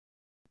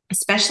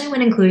especially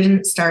when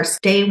inclusion starts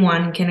day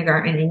one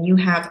kindergarten and you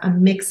have a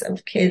mix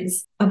of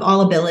kids of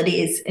all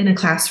abilities in a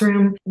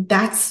classroom.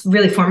 That's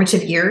really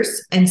formative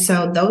years. And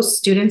so those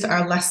students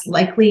are less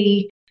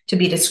likely to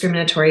be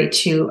discriminatory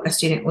to a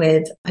student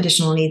with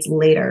additional needs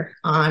later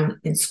on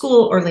in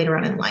school or later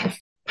on in life.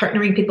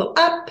 Partnering people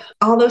up,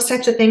 all those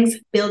types of things,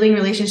 building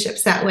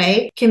relationships that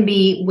way can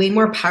be way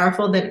more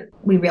powerful than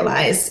we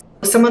realize.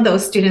 Some of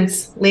those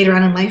students later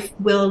on in life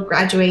will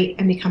graduate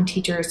and become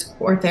teachers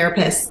or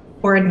therapists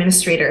or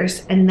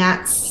administrators, and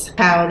that's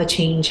how the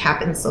change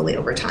happens slowly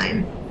over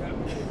time.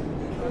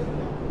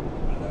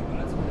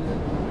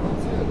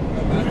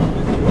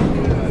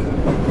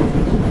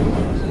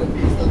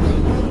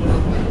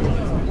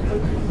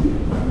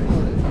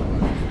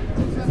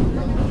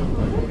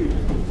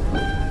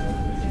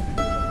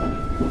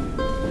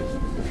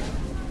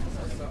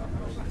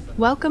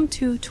 Welcome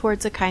to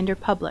Towards a Kinder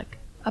Public,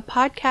 a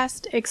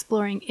podcast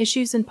exploring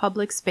issues in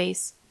public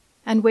space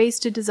and ways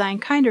to design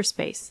kinder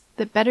space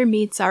that better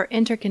meets our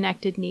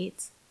interconnected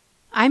needs.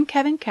 I'm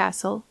Kevin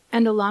Castle,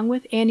 and along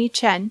with Annie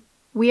Chen,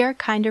 we are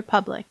Kinder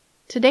Public.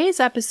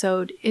 Today's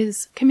episode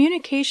is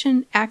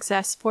Communication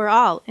Access for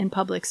All in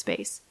Public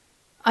Space,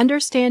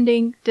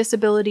 Understanding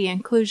Disability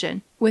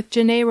Inclusion with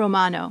Janae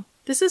Romano.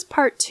 This is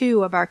part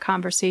 2 of our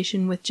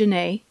conversation with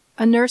Janae,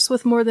 a nurse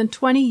with more than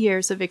 20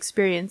 years of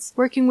experience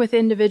working with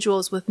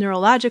individuals with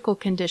neurological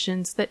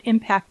conditions that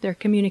impact their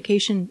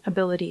communication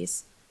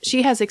abilities.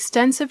 She has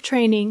extensive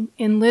training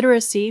in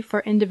literacy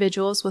for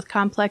individuals with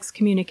complex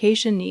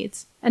communication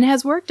needs and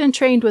has worked and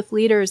trained with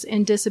leaders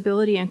in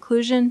disability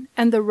inclusion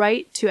and the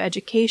right to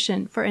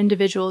education for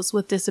individuals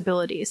with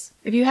disabilities.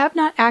 If you have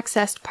not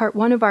accessed part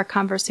 1 of our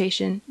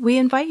conversation, we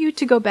invite you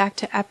to go back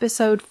to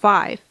episode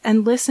 5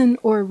 and listen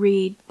or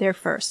read there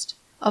first.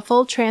 A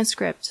full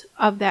transcript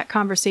of that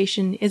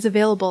conversation is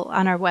available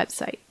on our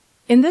website.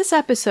 In this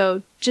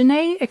episode,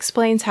 Janae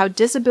explains how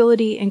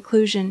disability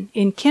inclusion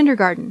in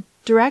kindergarten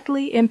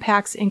directly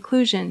impacts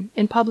inclusion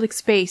in public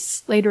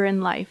space later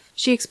in life.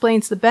 She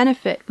explains the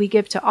benefit we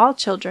give to all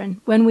children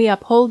when we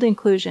uphold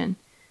inclusion,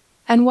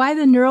 and why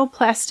the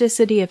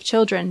neuroplasticity of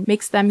children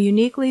makes them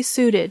uniquely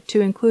suited to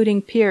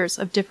including peers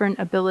of different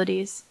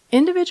abilities.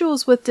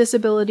 Individuals with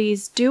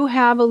disabilities do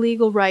have a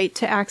legal right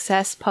to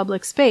access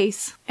public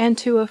space and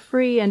to a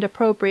free and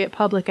appropriate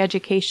public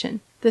education.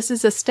 This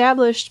is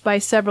established by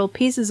several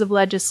pieces of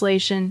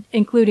legislation,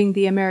 including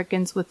the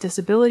Americans with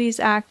Disabilities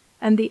Act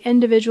and the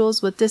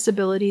Individuals with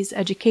Disabilities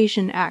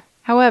Education Act.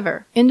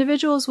 However,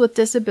 individuals with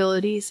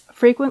disabilities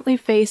frequently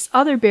face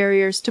other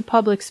barriers to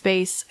public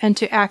space and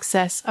to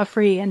access a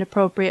free and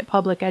appropriate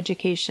public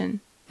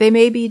education. They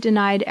may be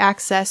denied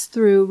access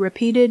through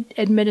repeated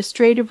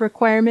administrative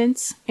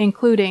requirements,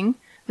 including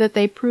that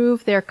they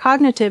prove their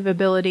cognitive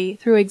ability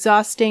through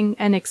exhausting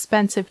and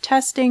expensive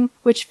testing,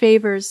 which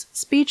favors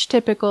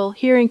speech-typical,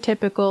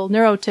 hearing-typical,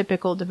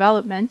 neurotypical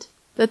development,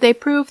 that they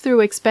prove through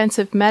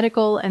expensive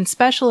medical and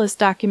specialist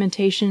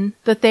documentation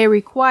that they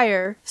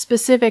require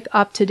specific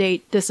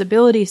up-to-date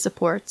disability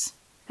supports,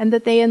 and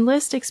that they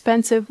enlist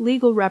expensive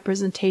legal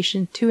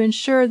representation to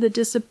ensure the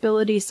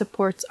disability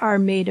supports are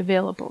made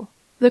available.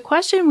 The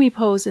question we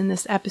pose in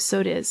this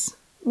episode is,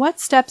 what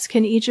steps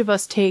can each of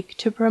us take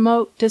to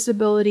promote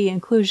disability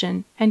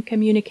inclusion and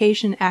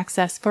communication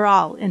access for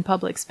all in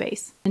public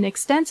space? An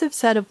extensive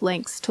set of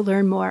links to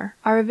learn more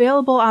are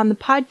available on the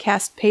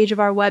podcast page of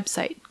our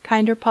website,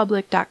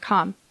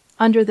 kinderpublic.com,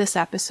 under this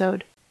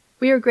episode.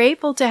 We are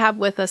grateful to have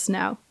with us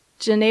now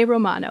Janae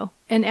Romano,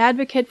 an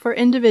advocate for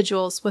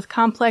individuals with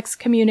complex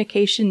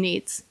communication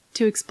needs,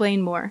 to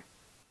explain more.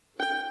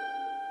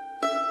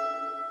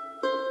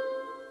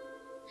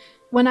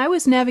 When I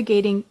was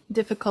navigating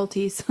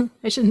difficulties,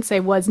 I shouldn't say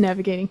was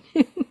navigating,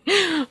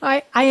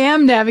 I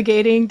am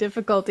navigating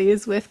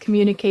difficulties with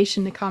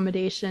communication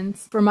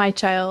accommodations for my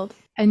child.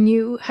 And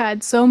you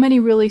had so many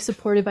really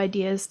supportive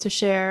ideas to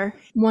share.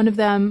 One of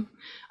them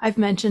I've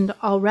mentioned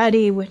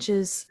already, which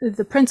is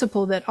the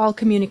principle that all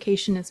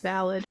communication is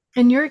valid.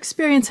 In your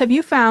experience, have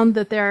you found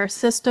that there are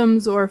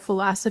systems or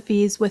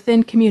philosophies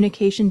within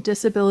communication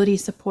disability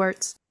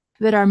supports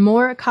that are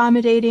more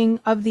accommodating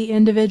of the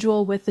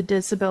individual with the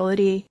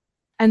disability,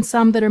 and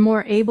some that are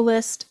more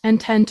ableist and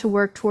tend to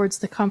work towards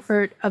the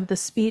comfort of the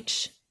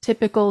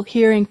speech-typical,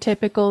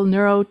 hearing-typical,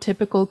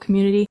 neurotypical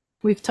community?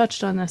 We've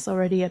touched on this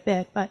already a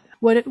bit, but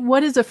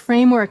what is a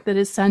framework that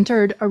is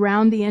centered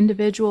around the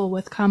individual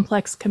with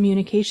complex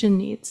communication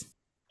needs?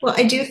 Well,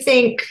 I do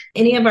think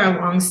any of our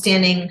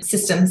longstanding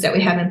systems that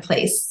we have in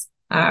place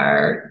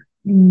are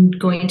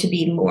going to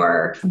be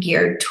more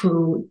geared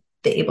to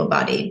the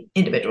able-bodied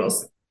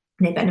individuals.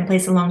 They've been in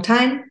place a long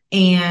time,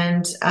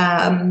 and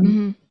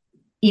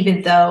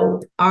even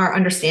though our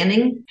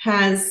understanding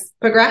has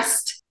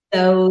progressed,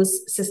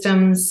 those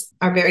systems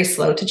are very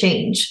slow to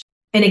change.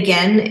 And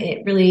again,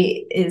 it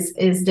really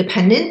is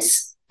dependent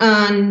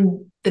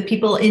on the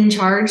people in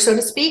charge, so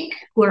to speak,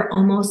 who are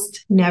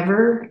almost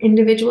never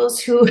individuals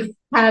who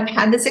have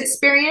had this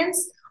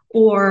experience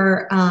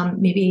or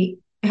maybe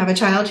have a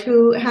child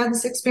who had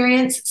this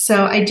experience.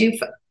 So I do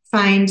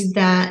find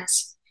that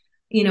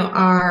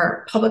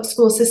our public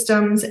school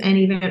systems and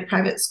even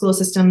private school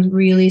systems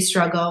really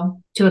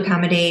struggle to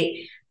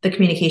accommodate the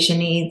communication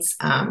needs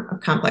of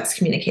complex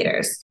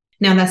communicators.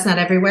 Now, that's not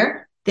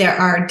everywhere. There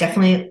are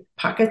definitely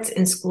pockets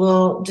in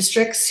school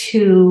districts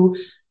who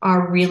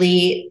are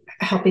really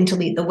helping to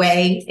lead the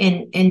way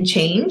in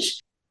change.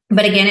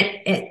 But again,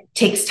 it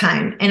takes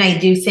time. And I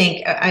do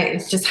think I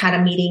just had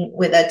a meeting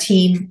with a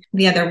team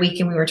the other week,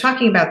 and we were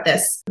talking about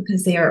this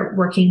because they are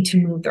working to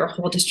move their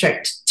whole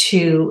district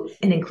to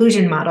an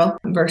inclusion model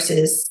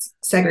versus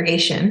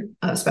segregation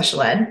of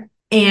special ed.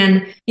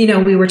 And,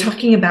 we were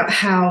talking about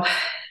how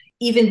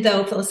even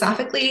though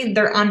philosophically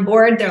they're on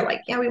board, they're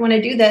like, yeah, we want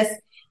to do this,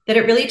 that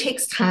it really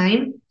takes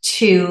time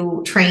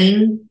to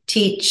train,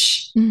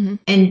 teach,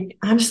 and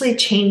honestly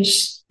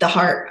change the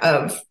heart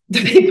of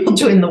the people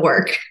doing the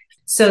work.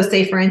 So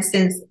say, for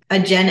instance, a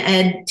gen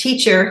ed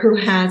teacher who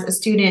has a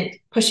student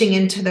pushing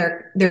into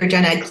their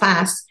gen ed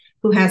class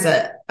who has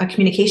a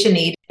communication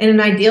need. In an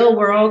ideal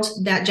world,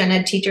 that gen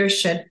ed teacher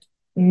should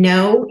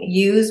know,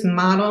 use,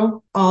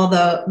 model all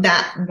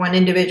that one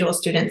individual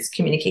student's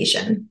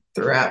communication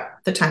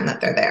throughout the time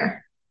that they're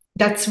there.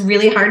 That's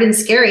really hard and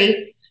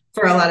scary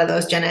for a lot of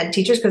those gen ed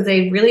teachers because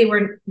they really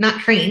were not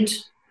trained.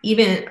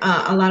 Even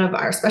a lot of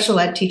our special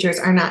ed teachers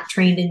are not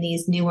trained in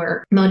these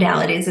newer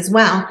modalities as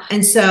well.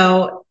 And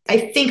so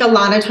I think a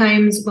lot of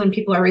times when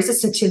people are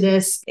resistant to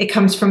this, it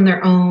comes from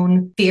their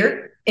own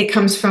fear. It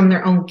comes from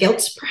their own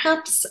guilt,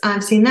 perhaps.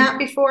 I've seen that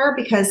before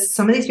because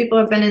some of these people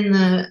have been in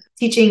the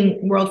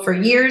teaching world for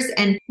years.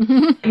 And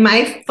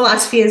my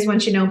philosophy is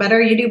once you know better,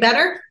 you do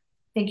better.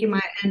 Thank you,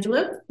 Maya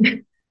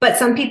Angelou. But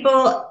some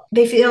people,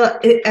 they feel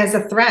it as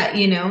a threat,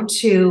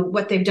 to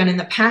what they've done in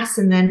the past.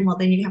 And then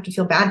you have to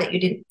feel bad that you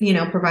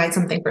didn't, provide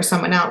something for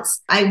someone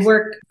else. I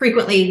work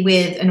frequently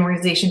with an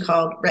organization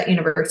called Rhett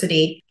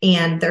University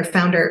and their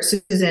founder,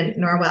 Susan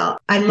Norwell.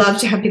 I love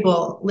to have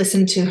people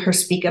listen to her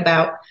speak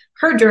about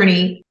her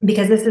journey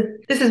because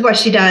this is what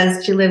she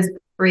does. She lives,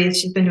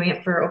 breathes. She's been doing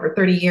it for over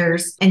 30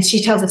 years. And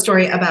she tells a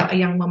story about a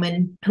young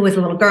woman who was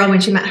a little girl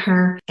when she met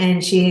her,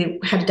 and she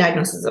had a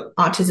diagnosis of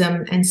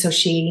autism. And so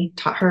she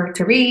taught her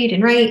to read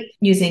and write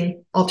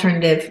using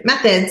alternative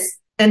methods.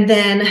 And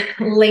then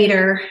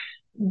later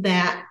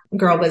that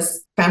girl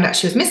was found out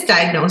she was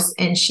misdiagnosed,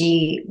 and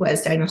she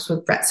was diagnosed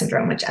with Rett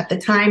syndrome, which at the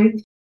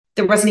time,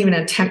 there wasn't even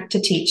an attempt to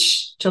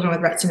teach children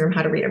with Rett syndrome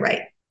how to read and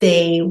write.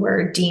 They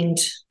were deemed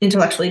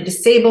intellectually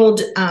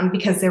disabled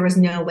because there was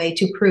no way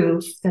to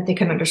prove that they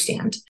could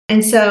understand.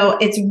 And so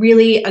it's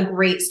really a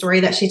great story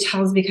that she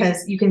tells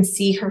because you can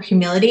see her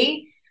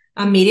humility.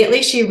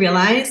 Immediately she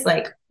realized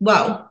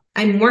whoa,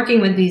 I'm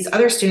working with these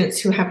other students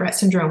who have Rett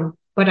syndrome,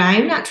 but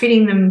I'm not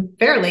treating them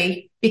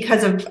fairly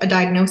because of a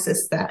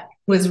diagnosis that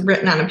was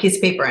written on a piece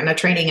of paper in a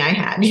training I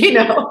had,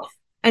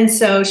 And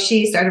so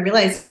she started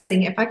realizing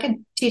if I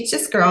could teach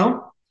this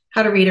girl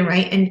how to read and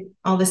write, and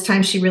all this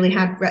time she really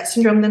had Rett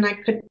syndrome, then I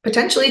could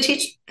potentially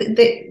teach.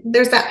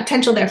 There's that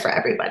potential there for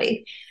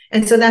everybody.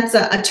 And so that's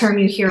a term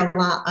you hear a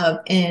lot of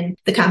in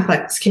the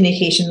complex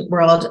communication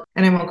world.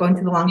 And I won't go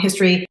into the long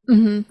history.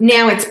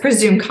 Now it's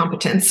presumed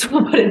competence.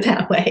 We'll put it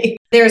that way.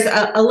 There's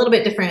a little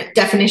bit different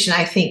definition,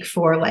 I think,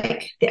 for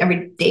the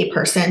everyday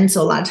person.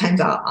 So a lot of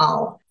times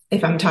I'll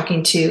if I'm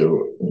talking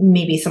to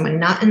maybe someone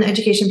not in the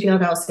education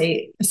field, I'll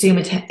say assume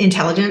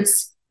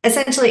intelligence.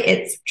 Essentially,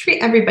 it's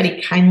treat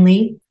everybody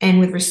kindly and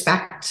with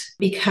respect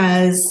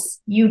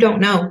because you don't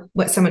know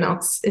what someone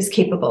else is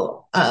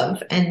capable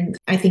of. And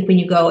I think when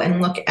you go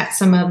and look at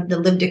some of the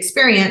lived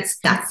experience,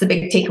 that's the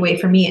big takeaway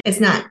for me.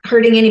 It's not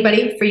hurting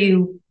anybody for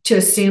you to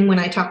assume when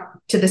I talk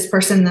to this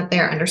person that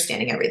they're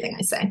understanding everything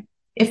I say.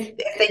 If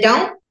they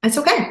don't, that's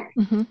okay.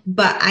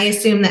 But I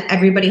assume that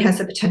everybody has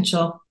the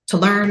potential to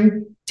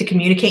learn, to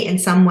communicate in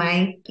some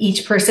way.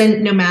 Each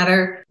person, no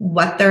matter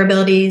what their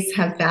abilities,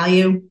 have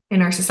value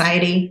in our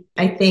society.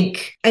 I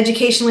think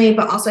educationally,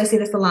 but also I see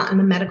this a lot in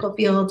the medical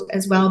field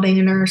as well, being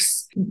a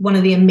nurse. One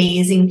of the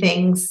amazing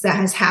things that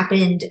has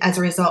happened as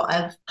a result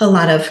of a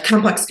lot of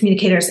complex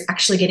communicators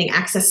actually getting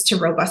access to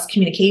robust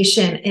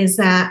communication is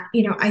that,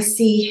 I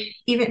see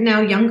even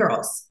now young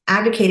girls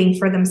advocating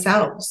for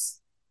themselves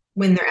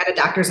when they're at a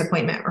doctor's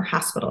appointment or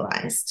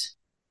hospitalized.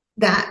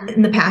 That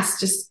in the past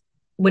just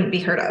wouldn't be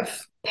heard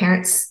of.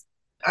 Parents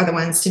are the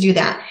ones to do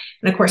that.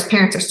 And of course,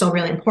 parents are still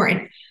really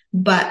important,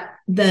 but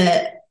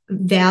the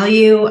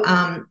value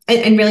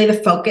and really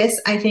the focus,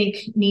 I think,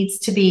 needs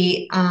to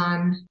be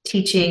on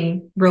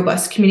teaching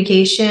robust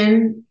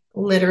communication,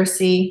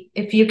 literacy.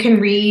 If you can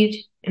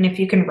read and if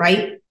you can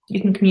write, you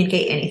can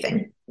communicate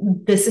anything.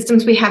 The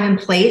systems we have in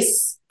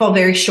place fall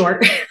very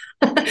short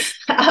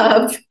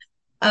of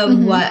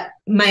what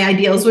my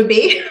ideals would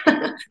be.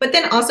 But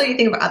then also you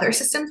think about other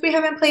systems we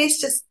have in place,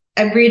 just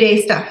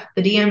everyday stuff,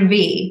 the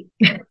DMV,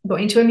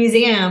 going to a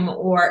museum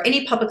or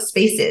any public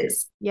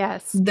spaces.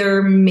 Yes.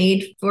 They're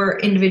made for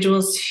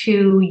individuals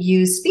who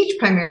use speech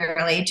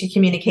primarily to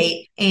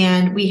communicate.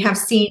 And we have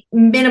seen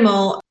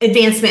minimal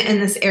advancement in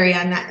this area.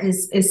 And that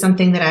is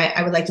something that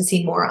I would like to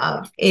see more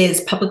of,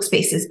 is public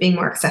spaces being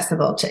more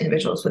accessible to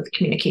individuals with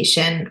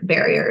communication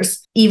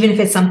barriers, even if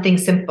it's something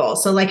simple.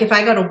 So if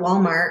I go to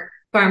Walmart,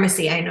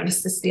 pharmacy. I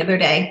noticed this the other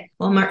day.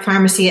 Walmart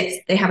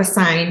pharmacy, they have a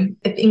sign.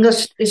 If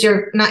English is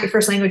not your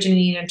first language and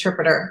you need an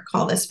interpreter,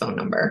 call this phone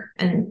number.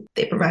 And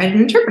they provide an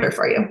interpreter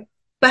for you.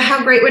 But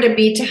how great would it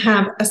be to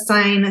have a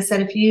sign that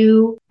said, if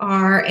you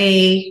are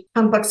a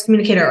complex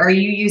communicator or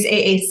you use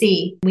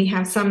AAC, we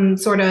have some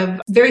sort of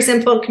very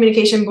simple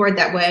communication board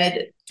that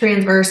would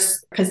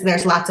transverse, because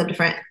there's lots of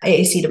different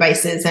AAC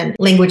devices and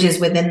languages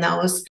within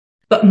those.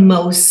 But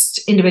most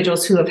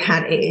individuals who have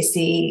had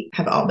AAC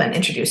have all been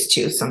introduced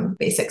to some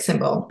basic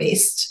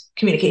symbol-based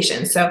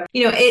communication. So,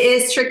 it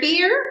is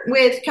trickier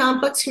with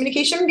complex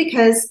communication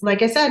because,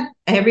 like I said,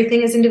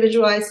 everything is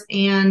individualized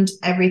and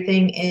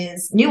everything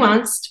is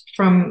nuanced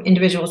from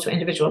individual to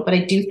individual. But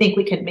I do think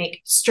we could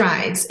make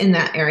strides in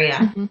that area.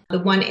 Mm-hmm. The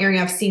one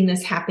area I've seen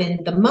this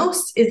happen the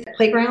most is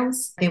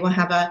playgrounds. They will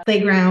have a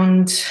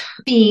playground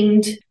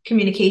themed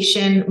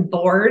communication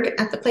board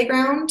at the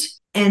playground.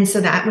 And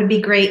so that would be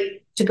great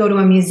to go to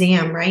a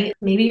museum, right?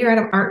 Maybe you're at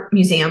an art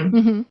museum,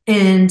 mm-hmm.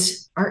 and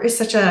art is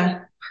such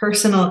a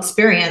personal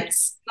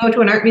experience. Go to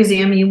an art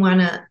museum, you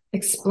want to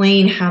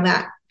explain how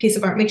that piece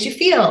of art makes you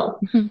feel.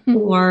 Mm-hmm.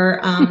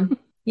 Or,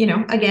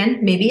 again,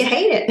 maybe you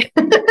hate it.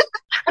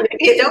 Maybe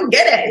you don't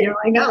get it. You're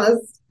like, oh,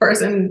 this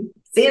person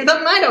seeing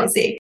something I don't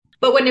see.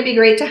 But wouldn't it be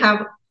great to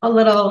have a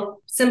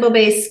little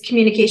symbol-based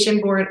communication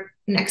board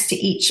next to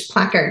each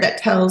placard that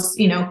tells,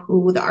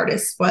 who the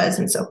artist was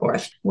and so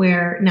forth,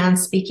 where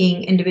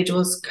non-speaking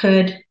individuals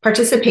could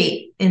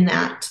participate in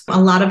that.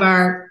 A lot of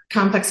our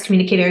complex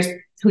communicators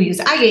who use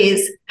eye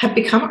gaze have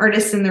become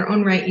artists in their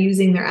own right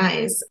using their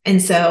eyes.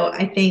 And so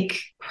I think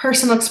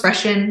personal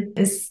expression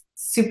is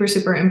super,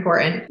 super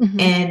important. Mm-hmm.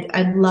 And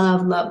I'd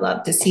love, love,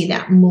 love to see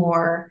that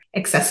more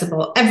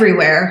accessible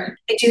everywhere.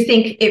 I do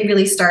think it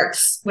really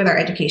starts with our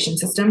education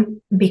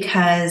system,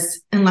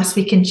 because unless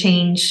we can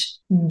change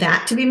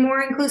that to be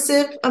more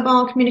inclusive of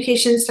all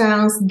communication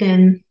styles,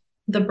 then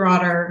the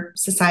broader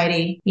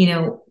society,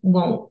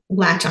 won't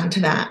latch onto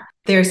that.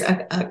 There's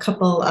a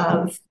couple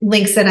of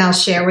links that I'll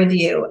share with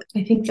you.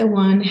 I think the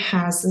one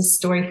has a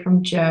story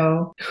from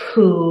Joe,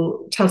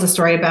 who tells a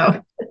story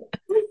about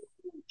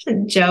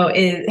Joe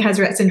has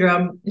Rett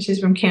syndrome. She's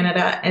from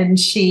Canada, and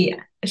she's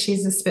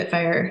a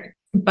Spitfire,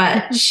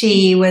 but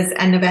she was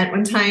at an event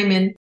one time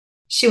and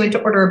she went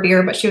to order a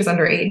beer, but she was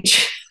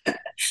underage.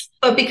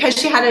 But because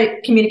she had a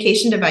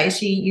communication device,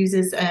 she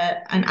uses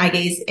an eye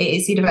gaze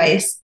AAC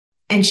device,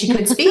 and she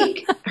could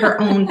speak her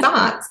own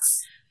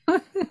thoughts.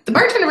 The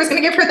bartender was going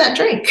to give her that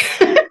drink,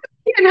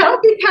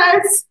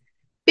 because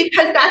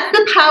that's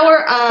the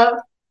power of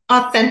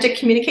authentic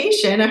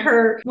communication.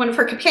 One of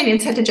her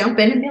companions had to jump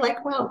in and be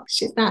like, well,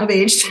 she's not of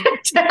age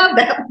to have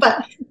that,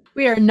 but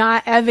we are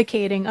not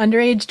advocating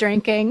underage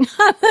drinking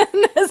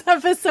in this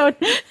episode.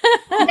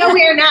 No,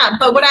 we are not.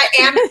 But what I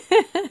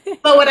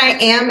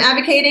am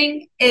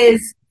advocating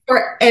is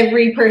for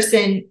every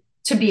person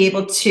to be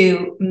able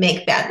to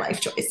make bad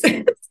life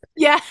choices.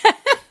 Yeah.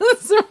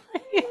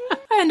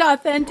 And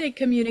authentic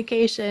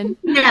communication.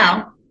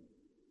 No.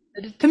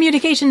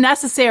 Communication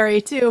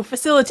necessary to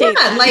facilitate.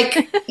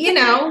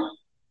 Yeah,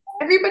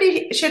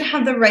 everybody should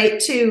have the right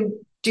to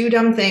do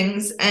dumb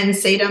things and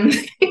say dumb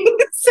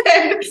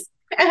things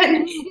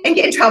and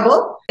get in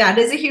trouble. That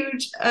is a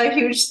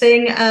huge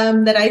thing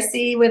that I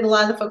see with a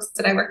lot of the folks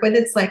that I work with.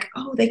 It's like,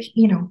 oh,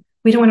 we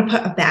don't want to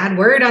put a bad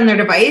word on their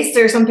device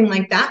or something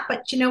like that.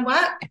 But you know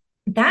what?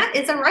 That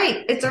is a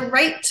right. It's a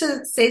right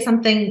to say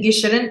something you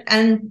shouldn't.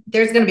 And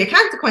there's going to be a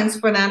consequence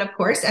for that, of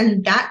course.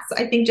 And that's,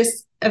 I think,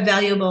 just a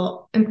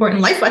valuable,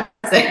 important life lesson,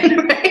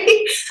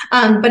 right?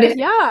 But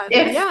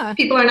if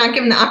people are not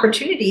given the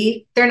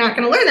opportunity, they're not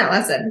going to learn that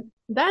lesson.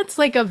 That's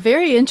like a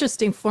very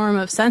interesting form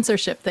of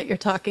censorship that you're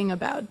talking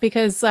about,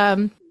 because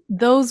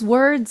those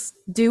words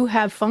do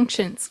have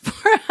functions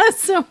for us,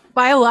 so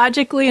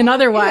biologically and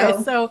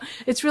otherwise. So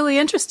it's really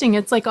interesting.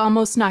 It's like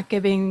almost not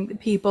giving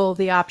people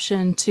the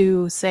option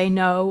to say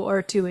no,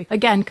 or to,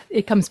 again,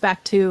 it comes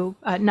back to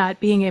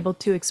not being able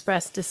to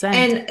express dissent.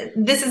 And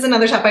this is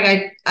another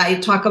topic I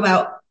talk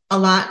about a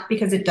lot,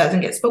 because it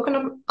doesn't get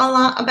spoken a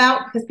lot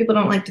about, because people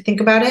don't like to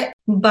think about it.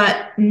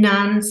 But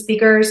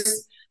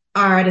non-speakers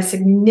are at a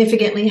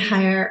significantly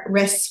higher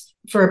risk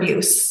for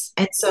abuse.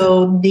 And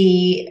so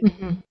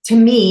to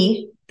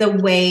me, the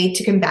way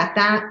to combat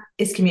that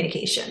is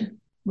communication.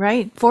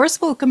 Right.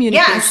 Forceful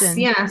communication.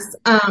 Yes.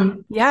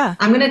 I'm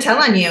going to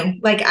tell on you.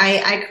 Like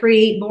I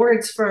create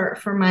boards for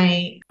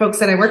my folks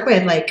that I work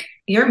with. Like,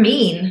 you're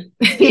mean,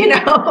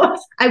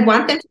 I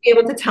want them to be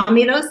able to tell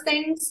me those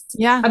things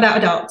about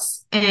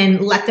adults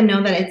and let them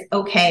know that it's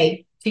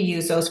okay to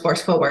use those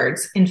forceful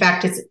words. In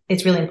fact,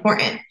 it's really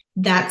important.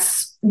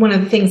 That's one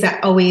of the things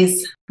that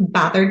always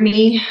bothered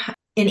me,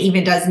 and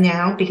even does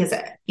now, because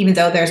even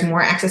though there's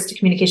more access to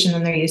communication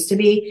than there used to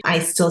be, I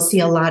still see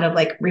a lot of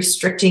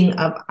restricting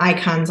of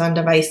icons on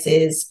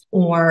devices,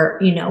 or,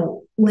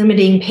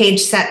 limiting page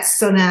sets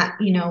so that,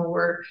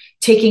 we're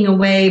taking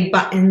away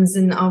buttons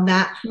and all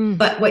that.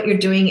 But what you're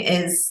doing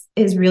is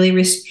really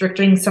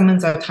restricting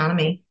someone's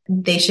autonomy.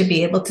 They should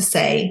be able to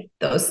say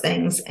those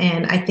things.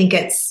 And I think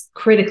it's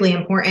critically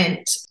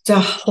important to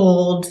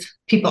hold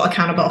people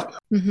accountable.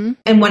 Mm-hmm.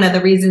 And one of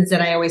the reasons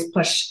that I always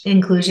push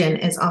inclusion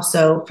is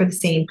also for the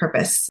same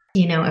purpose.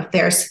 If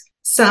there's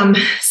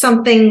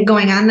something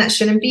going on that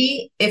shouldn't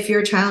be, if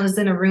your child is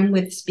in a room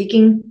with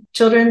speaking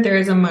children, there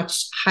is a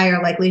much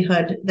higher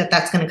likelihood that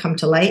that's going to come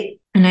to light.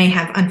 And I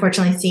have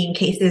unfortunately seen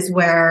cases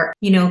where,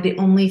 the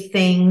only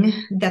thing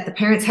that the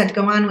parents had to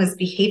go on was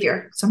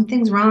behavior.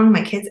 Something's wrong.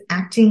 My kid's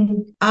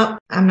acting up.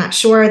 I'm not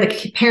sure.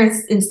 The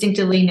parents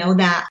instinctively know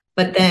that.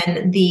 But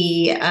then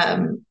the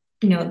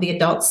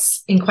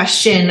adults in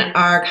question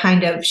are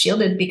kind of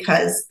shielded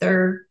because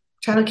their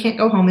child can't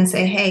go home and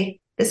say, hey,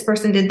 this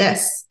person did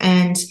this.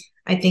 And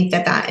I think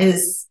that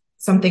is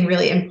something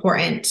really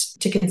important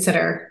to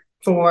consider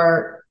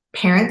for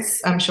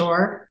parents, I'm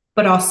sure,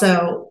 but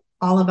also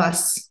all of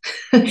us.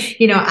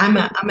 I'm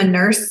a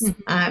nurse.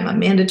 I'm a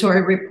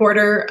mandatory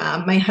reporter.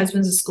 My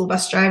husband's a school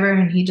bus driver,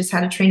 and he just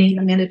had a training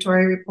in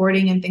mandatory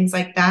reporting and things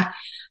like that.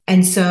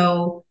 And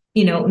so,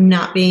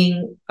 not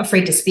being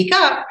afraid to speak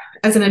up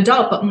as an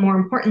adult, but more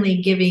importantly,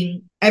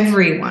 giving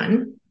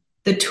everyone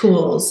the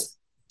tools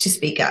to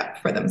speak up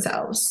for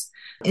themselves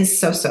is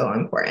so, so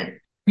important.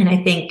 And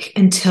I think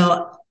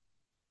until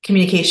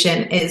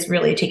communication is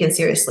really taken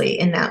seriously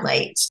in that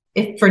light,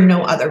 if for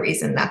no other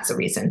reason, that's a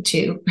reason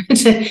to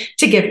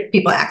give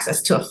people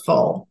access to a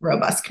full,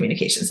 robust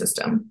communication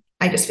system.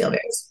 I just feel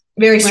very,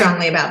 very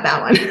strongly about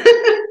that one.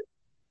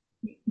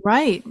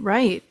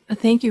 Right.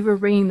 Thank you for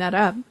bringing that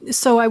up.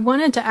 So I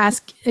wanted to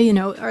ask,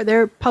 are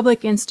there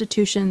public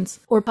institutions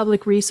or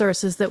public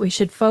resources that we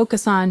should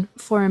focus on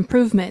for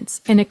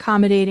improvements in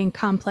accommodating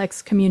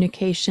complex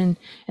communication?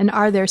 And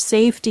are there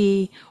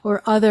safety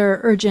or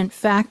other urgent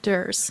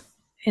factors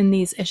in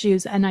these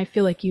issues? And I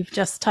feel like you've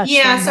just touched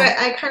on so that.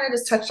 I kind of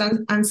just touched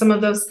on some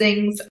of those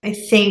things. I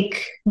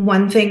think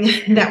one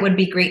thing that would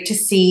be great to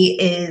see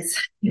is,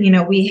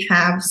 we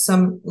have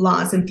some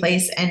laws in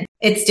place, and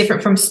it's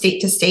different from state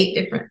to state,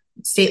 different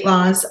state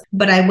laws,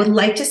 but I would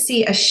like to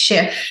see a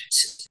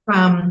shift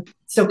from,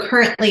 so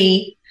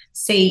currently,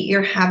 say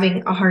you're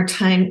having a hard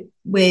time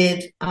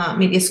with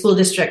maybe a school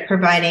district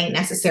providing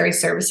necessary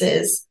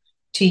services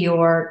to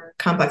your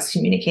complex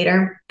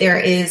communicator. There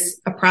is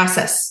a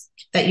process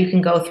that you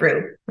can go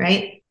through,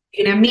 right?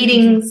 You can have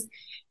meetings,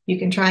 you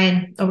can try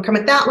and overcome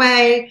it that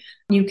way.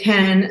 You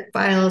can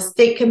file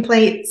state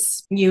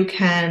complaints. You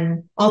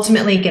can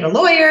ultimately get a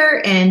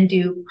lawyer and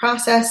do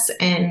process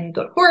and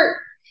go to court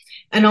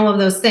and all of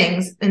those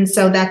things. And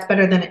so that's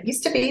better than it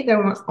used to be.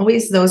 There were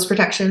always those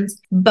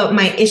protections. But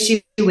my issue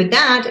with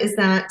that is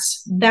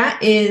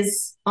that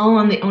is all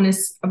on the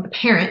onus of the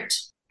parent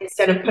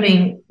instead of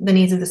putting the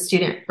needs of the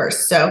student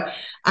first. So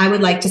I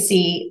would like to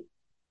see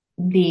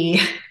the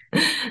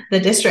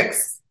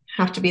districts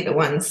have to be the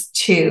ones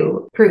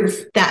to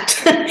prove that.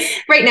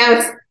 Right now,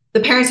 it's the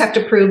parents have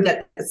to prove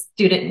that the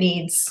student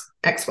needs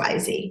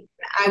XYZ.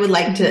 I would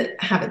like to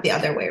have it the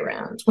other way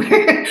around,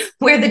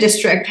 where the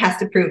district has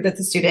to prove that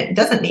the student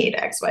doesn't need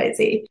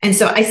XYZ. And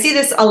so I see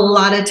this a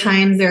lot of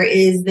times. There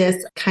is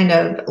this kind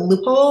of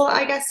loophole,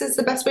 I guess is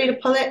the best way to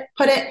put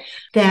it,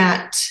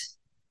 that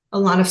a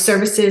lot of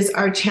services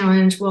are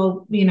challenged.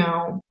 Well, we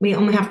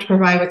only have to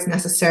provide what's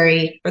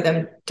necessary for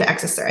them to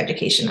access their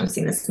education. I've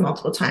seen this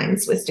multiple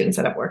times with students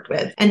that I've worked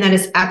with, and that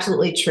is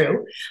absolutely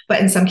true. But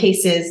in some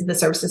cases, the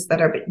services that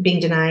are being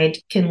denied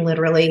can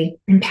literally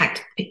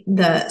impact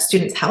the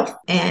student's health.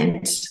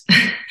 And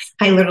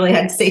I literally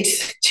had to say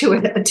to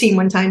a team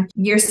one time,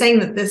 you're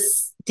saying that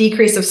this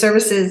decrease of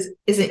services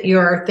isn't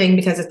your thing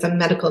because it's a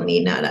medical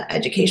need, not an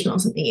educational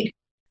need.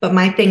 But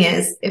my thing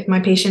is, if my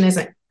patient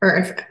isn't, or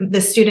if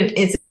the student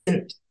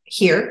isn't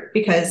here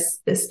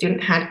because the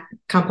student had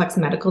complex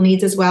medical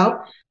needs as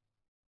well,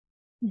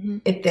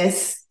 if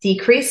this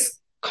decrease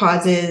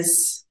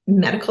causes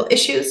medical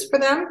issues for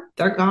them,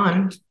 they're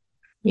gone,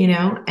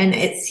 and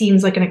it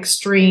seems like an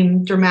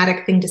extreme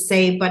dramatic thing to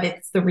say, but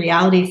it's the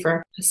reality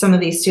for some of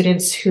these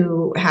students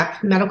who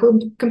have medical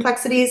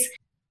complexities.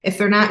 If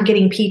they're not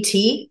getting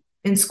PT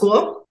in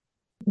school,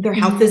 their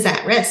health is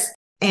at risk.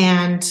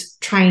 And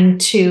trying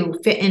to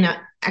fit in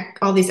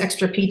all these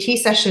extra PT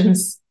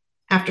sessions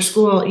after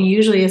school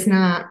usually is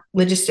not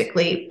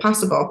logistically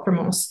possible for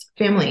most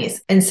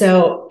families. And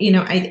so,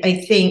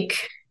 I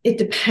think it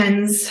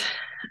depends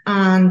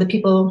on the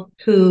people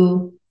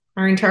who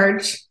are in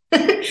charge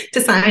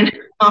to sign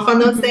off on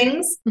those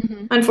things.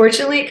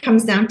 Unfortunately, it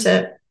comes down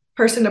to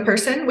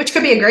person, which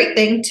could be a great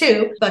thing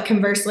too. But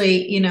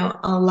conversely,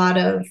 a lot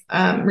of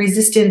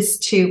resistance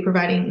to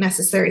providing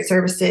necessary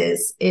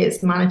services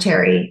is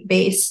monetary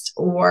based,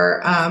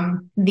 or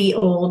the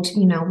old,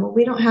 well,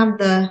 we don't have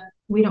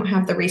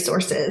the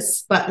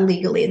resources, but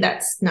legally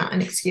that's not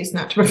an excuse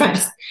not to provide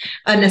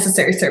a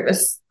necessary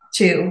service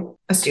to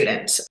a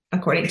student,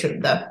 according to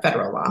the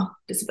federal law,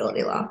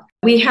 disability law.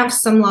 We have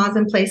some laws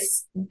in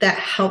place that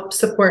help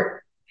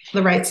support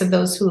the rights of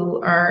those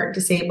who are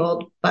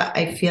disabled, but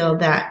I feel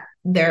that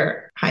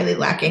they're highly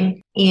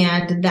lacking,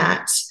 and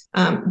that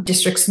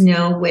districts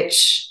know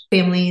which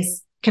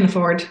families can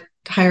afford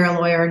to hire a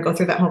lawyer and go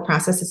through that whole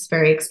process. It's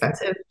very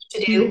expensive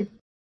to do,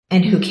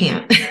 and who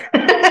can't.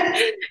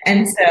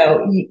 And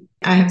so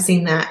I have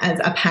seen that as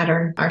a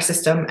pattern, our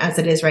system as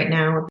it is right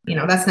now.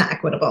 That's not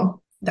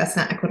equitable. That's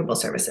not equitable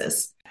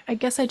services. I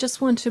guess I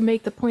just want to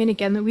make the point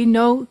again that we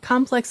know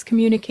complex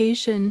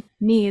communication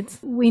needs.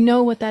 We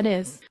know what that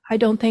is. I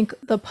don't think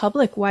the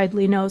public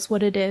widely knows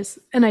what it is,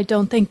 and I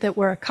don't think that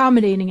we're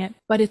accommodating it,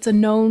 but it's a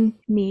known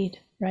need,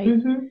 right?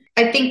 Mm-hmm.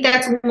 I think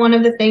that's one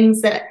of the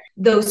things that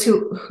those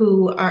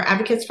who are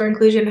advocates for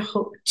inclusion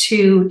hope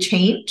to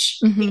change,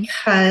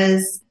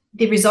 because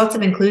the results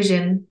of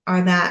inclusion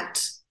are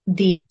that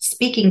the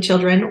speaking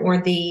children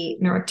or the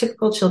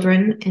neurotypical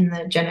children in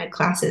the gen ed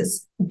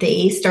classes,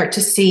 they start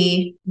to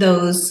see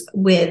those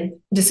with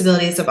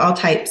disabilities of all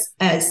types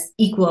as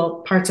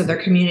equal parts of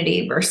their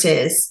community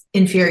versus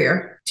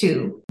inferior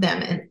to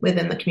them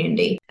within the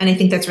community. And I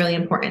think that's really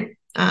important.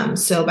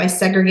 So by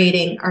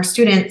segregating our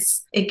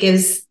students, it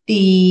gives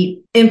the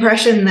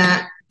impression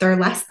that they're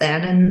less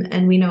than.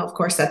 And we know, of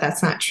course, that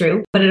that's not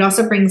true. But it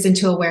also brings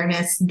into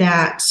awareness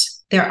that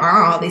there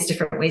are all these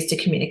different ways to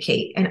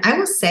communicate. And I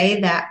will say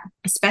that,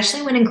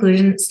 especially when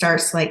inclusion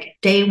starts like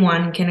day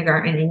one,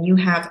 kindergarten, and you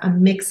have a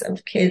mix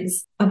of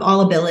kids of all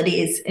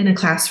abilities in a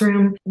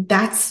classroom,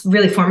 that's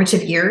really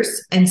formative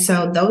years. And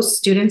so those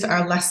students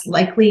are less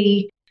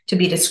likely to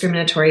be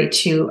discriminatory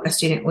to a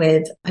student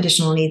with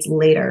additional needs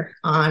later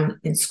on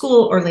in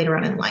school or later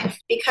on in life,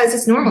 because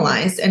it's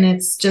normalized and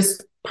it's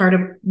just part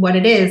of what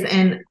it is.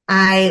 And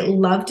I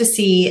love to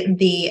see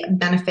the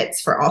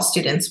benefits for all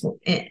students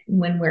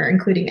when we're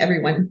including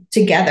everyone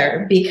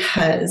together,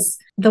 because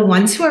the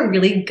ones who are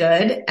really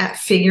good at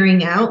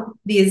figuring out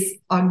these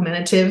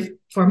augmentative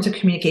forms of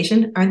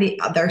communication are the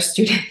other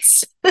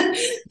students,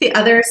 the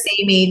other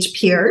same age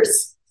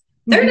peers.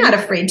 They're not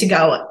afraid to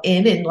go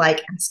in and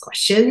like ask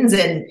questions.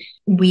 And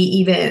we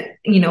even,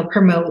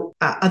 promote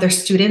other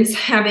students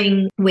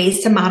having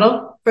ways to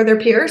model for their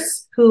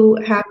peers who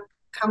have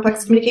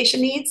complex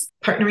communication needs,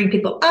 partnering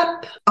people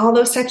up, all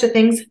those types of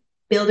things.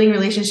 Building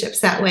relationships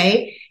that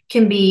way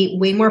can be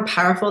way more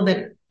powerful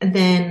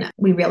than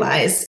we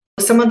realize.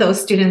 Some of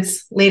those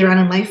students later on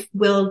in life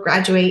will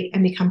graduate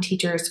and become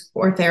teachers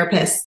or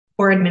therapists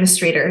or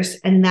administrators.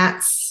 And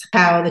that's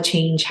how the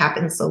change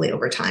happens slowly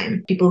over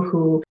time. People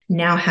who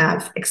now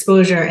have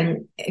exposure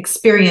and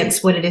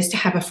experience what it is to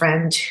have a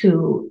friend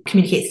who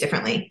communicates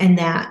differently. And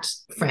that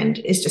friend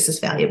is just as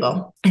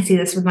valuable. I see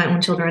this with my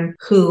own children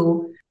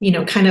who,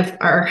 kind of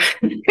are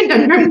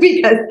conundrum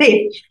because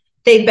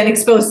they've been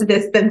exposed to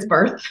this since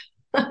birth.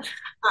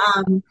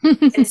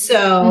 And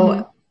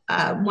so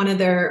one of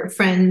their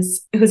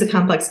friends who's a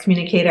complex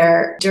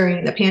communicator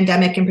during the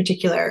pandemic in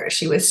particular,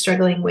 she was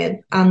struggling with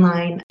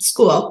online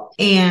school.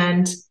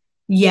 And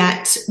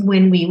yet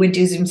when we would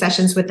do Zoom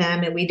sessions with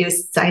them and we do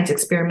science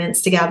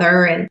experiments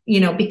together, and,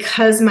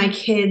 because my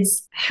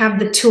kids have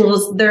the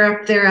tools,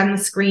 they're up there on the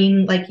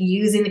screen, like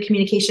using the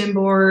communication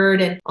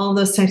board and all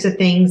those types of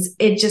things.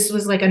 It just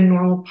was like a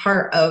normal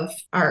part of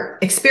our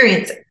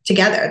experience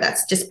together.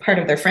 That's just part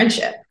of their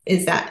friendship,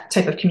 is that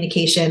type of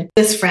communication.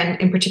 This friend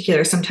in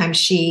particular,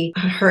 sometimes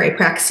her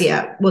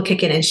apraxia will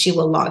kick in and she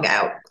will log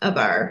out of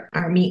our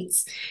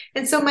meets.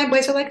 And so my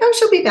boys are like, oh,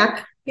 she'll be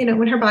back,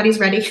 when her body's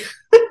ready.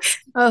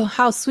 Oh,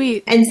 how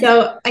sweet. And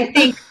so I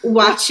think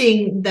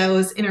watching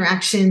those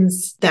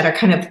interactions that are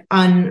kind of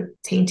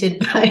untainted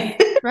by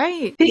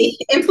the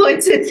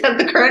influences of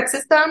the current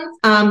system,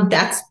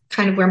 that's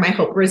kind of where my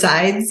hope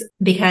resides,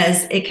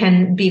 because it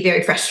can be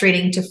very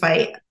frustrating to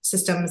fight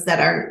systems that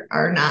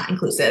are not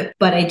inclusive.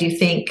 But I do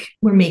think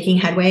we're making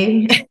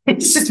headway.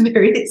 It's just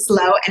very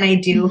slow. And I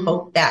do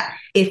hope that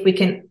if we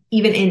can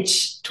even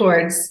inch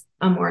towards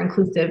a more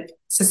inclusive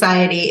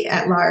society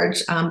at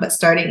large, but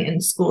starting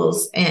in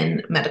schools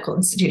and medical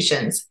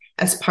institutions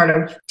as part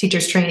of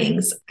teachers'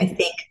 trainings, I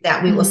think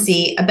that we will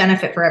see a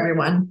benefit for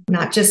everyone,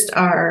 not just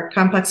our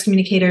complex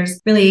communicators,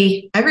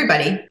 really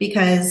everybody,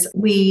 because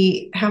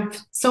we have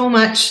so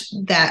much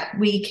that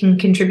we can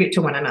contribute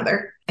to one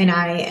another. And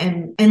I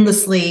am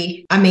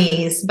endlessly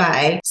amazed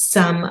by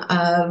some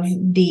of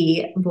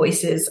the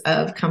voices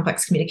of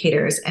complex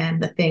communicators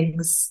and the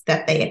things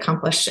that they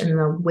accomplish and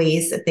the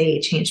ways that they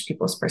change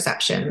people's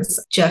perceptions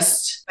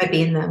just by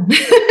being them.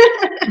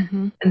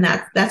 And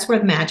that's where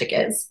the magic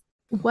is.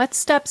 What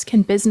steps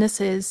can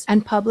businesses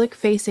and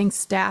public-facing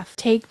staff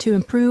take to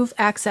improve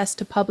access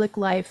to public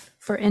life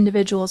for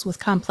individuals with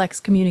complex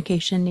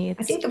communication needs?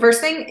 I think the first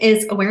thing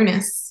is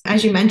awareness.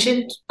 As you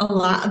mentioned, a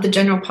lot of the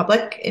general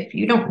public, if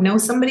you don't know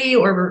somebody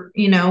or,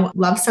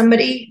 love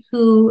somebody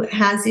who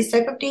has these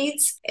type of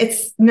needs,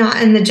 it's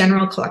not in the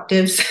general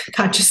collective's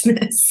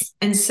consciousness.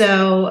 And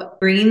so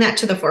bringing that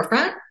to the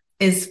forefront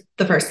is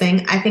the first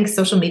thing. I think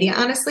social media,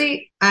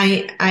 honestly,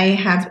 I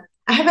have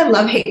a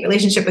love-hate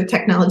relationship with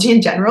technology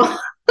in general.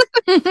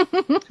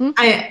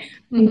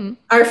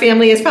 Our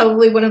family is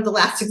probably one of the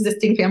last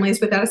existing families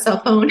without a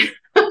cell phone.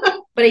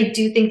 But I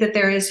do think that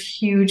there is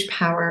huge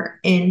power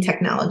in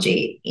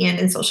technology and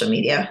in social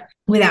media.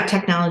 Without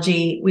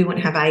technology, we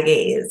wouldn't have eye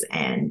gaze,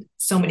 and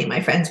so many of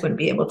my friends wouldn't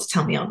be able to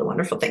tell me all the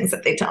wonderful things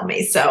that they tell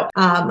me. So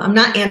I'm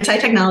not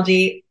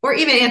anti-technology or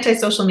even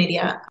anti-social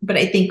media, but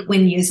I think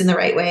when used in the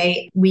right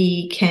way,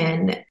 we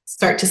can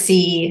start to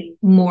see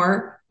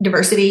more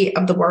diversity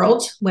of the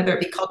world, whether it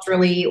be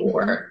culturally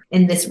or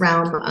in this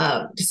realm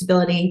of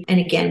disability. And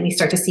again, we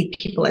start to see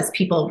people as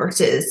people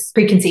versus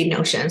preconceived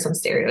notions, some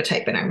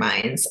stereotype in our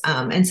minds.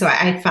 And so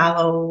I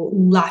follow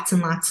lots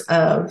and lots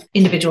of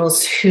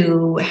individuals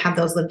who have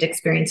those lived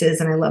experiences,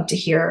 and I love to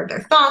hear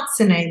their thoughts,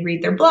 and I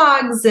read their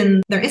blogs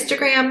and their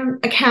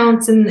Instagram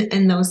accounts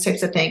and those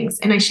types of things.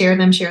 And I share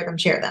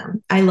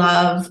them. I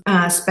love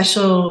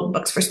Special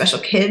Books for Special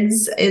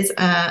Kids is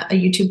a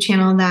YouTube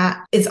channel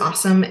that is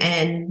awesome.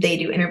 And they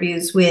do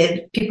interviews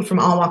with people from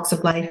all walks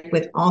of life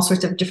with all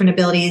sorts of different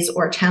abilities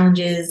or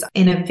challenges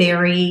in a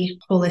very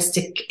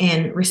holistic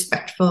and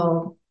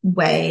respectful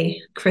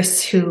way.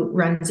 Chris, who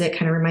runs it,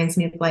 kind of reminds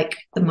me of like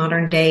the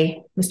modern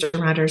day Mr.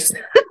 Rogers.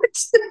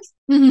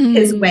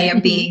 His way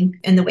of being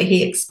and the way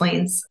he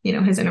explains,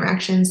 his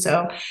interactions.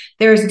 So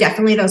there's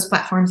definitely those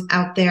platforms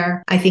out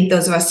there. I think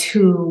those of us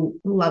who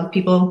love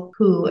people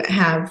who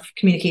have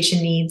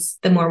communication needs,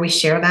 the more we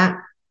share that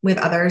with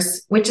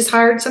others, which is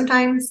hard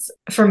sometimes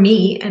for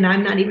me, and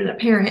I'm not even a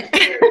parent.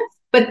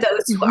 But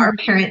those who are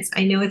parents,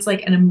 I know it's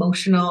like an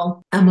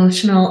emotional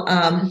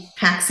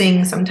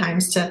taxing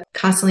sometimes to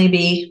constantly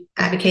be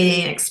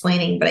advocating and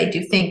explaining. But I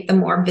do think the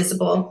more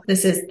visible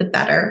this is, the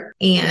better.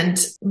 And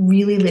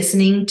really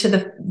listening to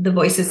the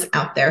voices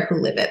out there who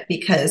live it,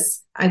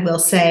 because I will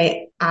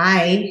say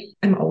I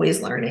am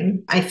always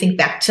learning. I think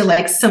back to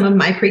like some of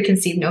my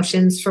preconceived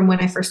notions from when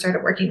I first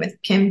started working with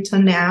Kim to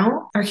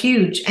now are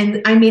huge.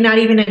 And I may not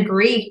even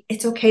agree.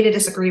 It's okay to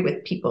disagree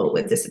with people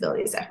with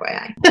disabilities,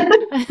 FYI.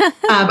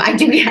 I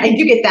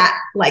do get that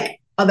like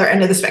other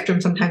end of the spectrum.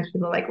 Sometimes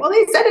people are like, well,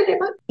 they said it,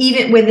 but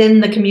even within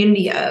the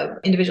community of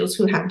individuals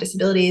who have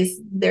disabilities,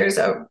 there's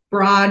a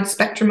broad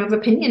spectrum of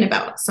opinion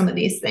about some of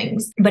these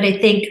things. But I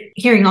think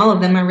hearing all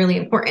of them are really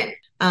important.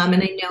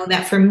 And I know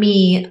that for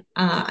me,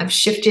 I've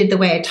shifted the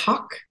way I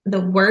talk.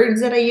 The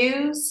words that I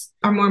use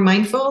are more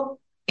mindful.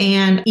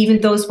 And even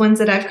those ones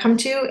that I've come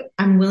to,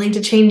 I'm willing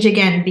to change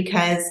again,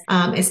 because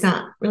it's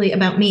not really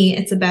about me.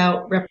 It's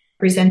about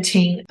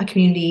representing a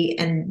community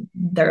and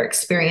their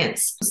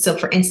experience. So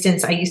for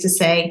instance, I used to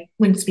say,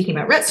 when speaking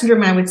about Rett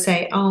syndrome, I would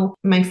say, oh,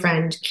 my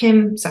friend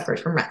Kim suffered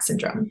from Rett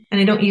syndrome.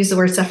 And I don't use the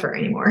word suffer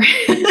anymore.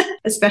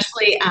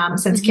 Especially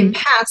since Kim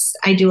passed,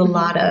 I do a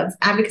lot of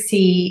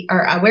advocacy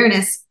or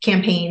awareness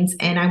campaigns.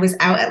 And I was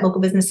out at local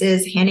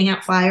businesses handing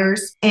out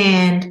flyers.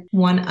 And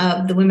one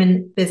of the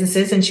women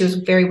businesses, and she was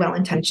very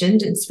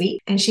well-intentioned and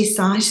sweet, and she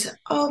said,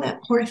 oh,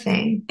 that poor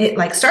thing. It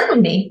like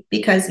startled me,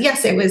 because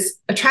yes, it was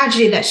a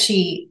tragedy that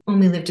she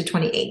only lived to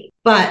 28.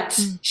 But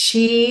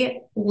she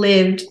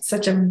lived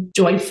such a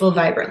joyful,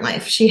 vibrant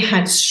life. She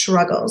had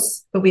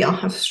struggles, but we all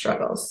have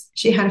struggles.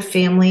 She had a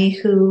family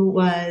who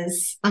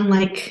was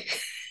unlike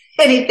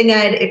anything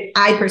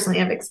I personally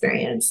have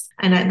experienced,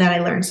 and that I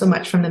learned so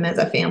much from them as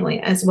a family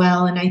as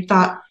well. And I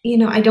thought,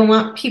 I don't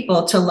want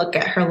people to look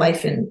at her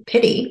life in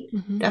pity.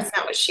 That's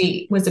not what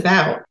she was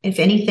about. If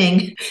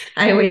anything,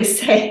 I always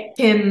say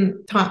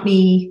Kim taught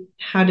me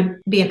how to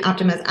be an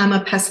optimist. I'm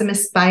a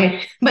pessimist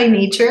by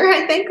nature,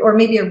 I think, or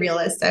maybe a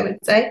realist, I would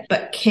say.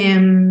 But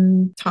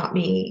Kim taught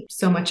me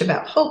so much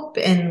about hope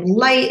and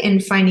light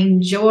and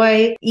finding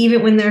joy,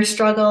 even when there's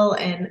struggle,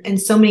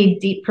 and so many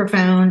deep,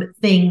 profound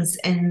things.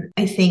 And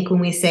I think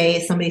when we say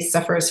somebody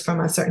suffers from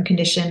a certain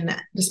condition,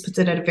 that just puts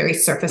it at a very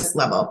surface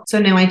level. So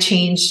now I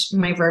changed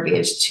my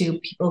verbiage to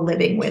people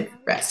living with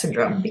Rett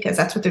syndrome, because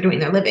that's what they're doing.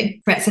 They're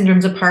living. Rett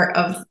syndrome's a part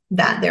of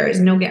that. There is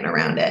no getting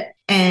around it.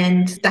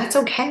 And that's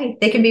okay.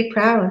 They can be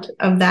proud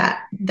of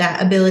that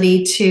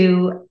ability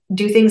to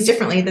do things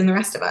differently than the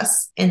rest of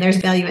us. And there's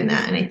value in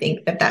that. And I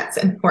think that that's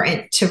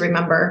important to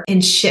remember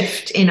and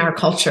shift in our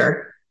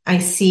culture. I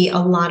see a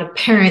lot of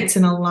parents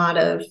and a lot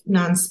of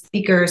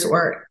non-speakers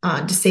or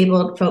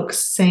disabled folks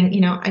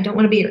saying, I don't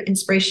want to be your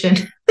inspiration.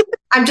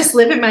 I'm just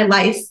living my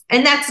life.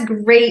 And that's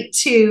great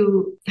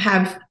to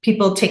have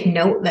people take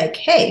note, like,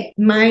 hey,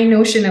 my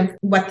notion of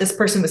what this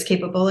person was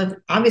capable of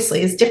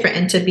obviously is different,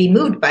 and to be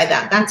moved by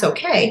that, that's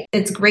okay.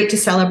 It's great to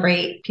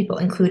celebrate people,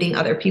 including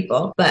other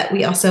people, but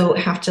we also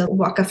have to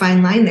walk a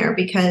fine line there,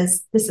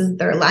 because this is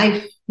their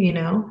life,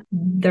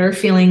 their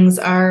feelings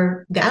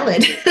are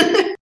valid.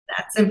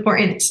 That's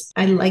important.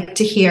 I like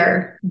to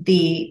hear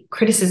the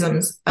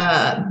criticisms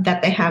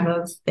that they have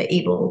of the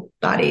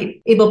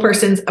able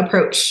person's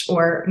approach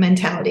or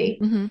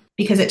mentality,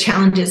 because it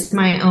challenges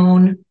my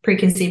own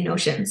preconceived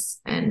notions.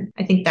 And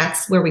I think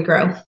that's where we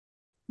grow.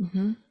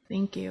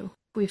 Thank you.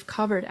 We've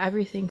covered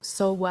everything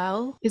so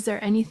well. Is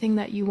there anything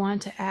that you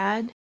want to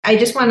add? I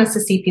just want us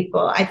to see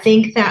people. I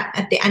think that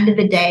at the end of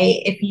the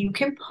day, if you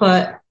can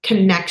put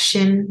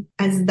connection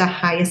as the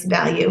highest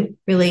value,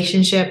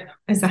 relationship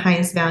as the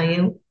highest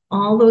value,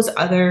 all those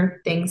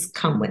other things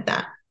come with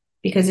that.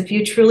 Because if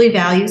you truly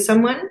value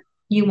someone,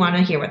 you want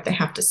to hear what they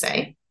have to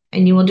say,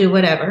 and you will do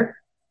whatever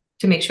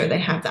to make sure they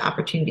have the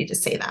opportunity to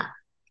say that.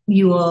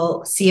 You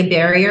will see a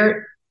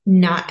barrier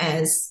not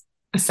as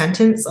a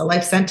sentence, a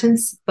life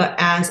sentence, but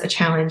as a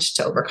challenge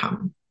to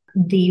overcome.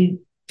 The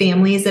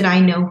families that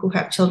I know who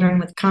have children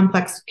with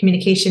complex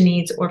communication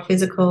needs or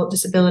physical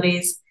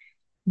disabilities,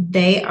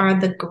 they are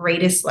the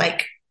greatest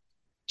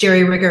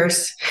jerry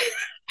riggers,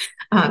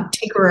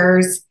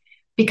 tinkerers,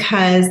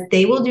 because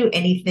they will do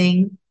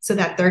anything so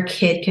that their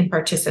kid can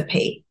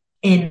participate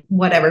in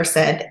whatever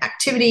said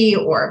activity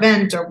or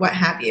event or what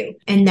have you.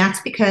 And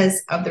that's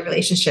because of the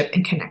relationship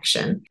and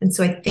connection. And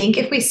so I think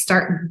if we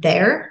start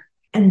there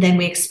and then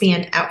we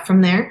expand out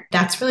from there,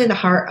 that's really the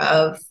heart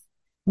of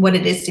what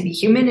it is to be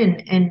human.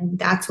 And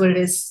that's what it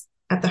is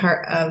at the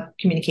heart of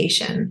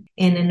communication.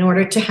 And in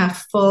order to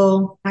have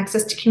full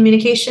access to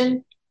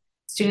communication,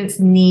 students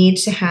need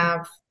to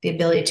have the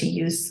ability to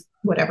use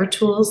whatever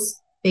tools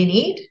they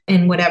need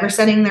in whatever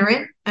setting they're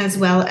in, as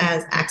well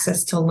as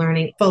access to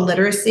learning full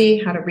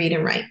literacy, how to read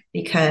and write.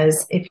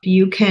 Because if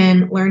you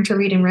can learn to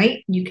read and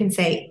write, you can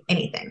say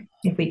anything.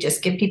 If we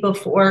just give people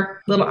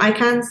 4 little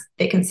icons,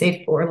 they can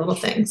say 4 little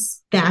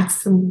things.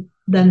 That's the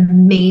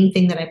main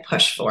thing that I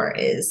push for,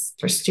 is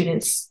for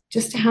students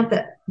just to have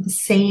the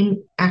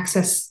same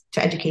access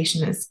to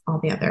education as all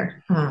the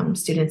other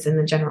students in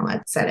the general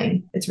ed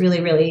setting. It's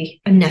really,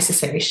 really a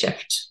necessary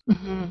shift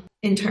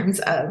in terms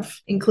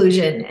of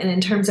inclusion and in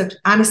terms of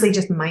honestly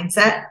just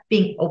mindset,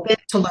 being open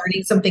to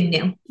learning something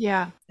new.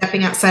 Yeah.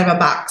 Stepping outside of a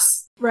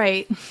box.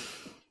 Right.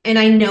 And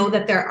I know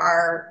that there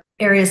are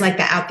areas like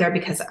that out there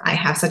because I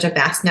have such a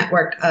vast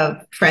network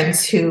of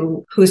friends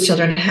whose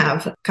children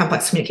have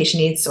complex communication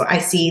needs. So I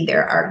see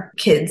there are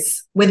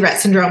kids with Rett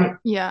syndrome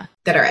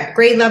that are at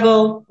grade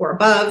level or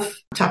above,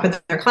 top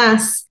of their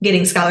class,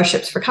 getting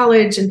scholarships for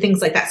college and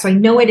things like that. So I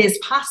know it is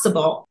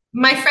possible.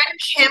 My friend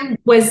Kim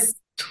was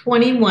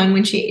 21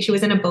 when she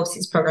was in a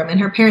BOCES program, and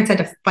her parents had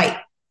to fight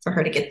for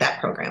her to get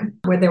that program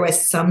where there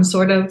was some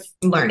sort of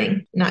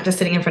learning, not just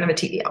sitting in front of a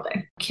TV all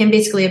day. Kim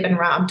basically had been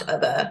robbed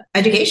of a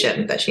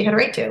education that she had a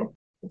right to.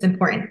 It's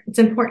important. It's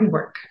important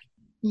work.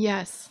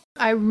 Yes.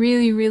 I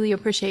really, really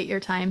appreciate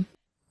your time.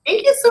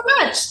 Thank you so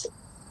much.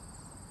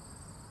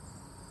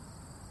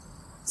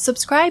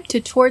 Subscribe to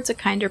Towards a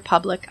Kinder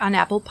Public on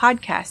Apple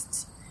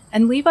Podcasts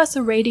and leave us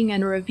a rating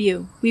and a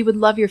review. We would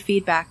love your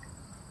feedback.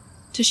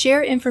 To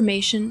share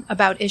information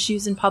about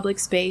issues in public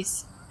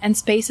space and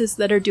spaces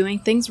that are doing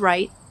things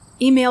right,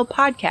 email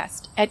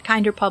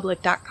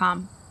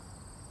podcast@kinderpublic.com.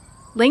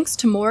 Links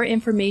to more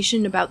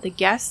information about the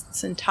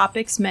guests and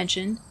topics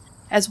mentioned,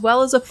 as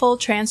well as a full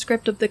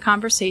transcript of the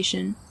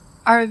conversation,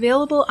 are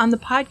available on the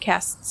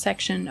podcast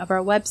section of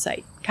our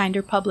website,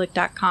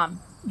 kinderpublic.com.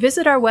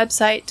 Visit our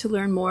website to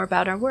learn more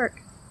about our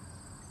work.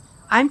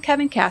 I'm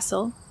Kevin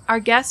Castle. Our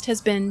guest has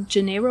been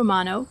Janae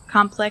Romano,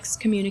 Complex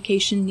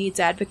Communication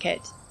Needs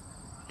Advocate.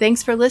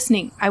 Thanks for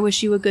listening. I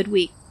wish you a good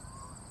week.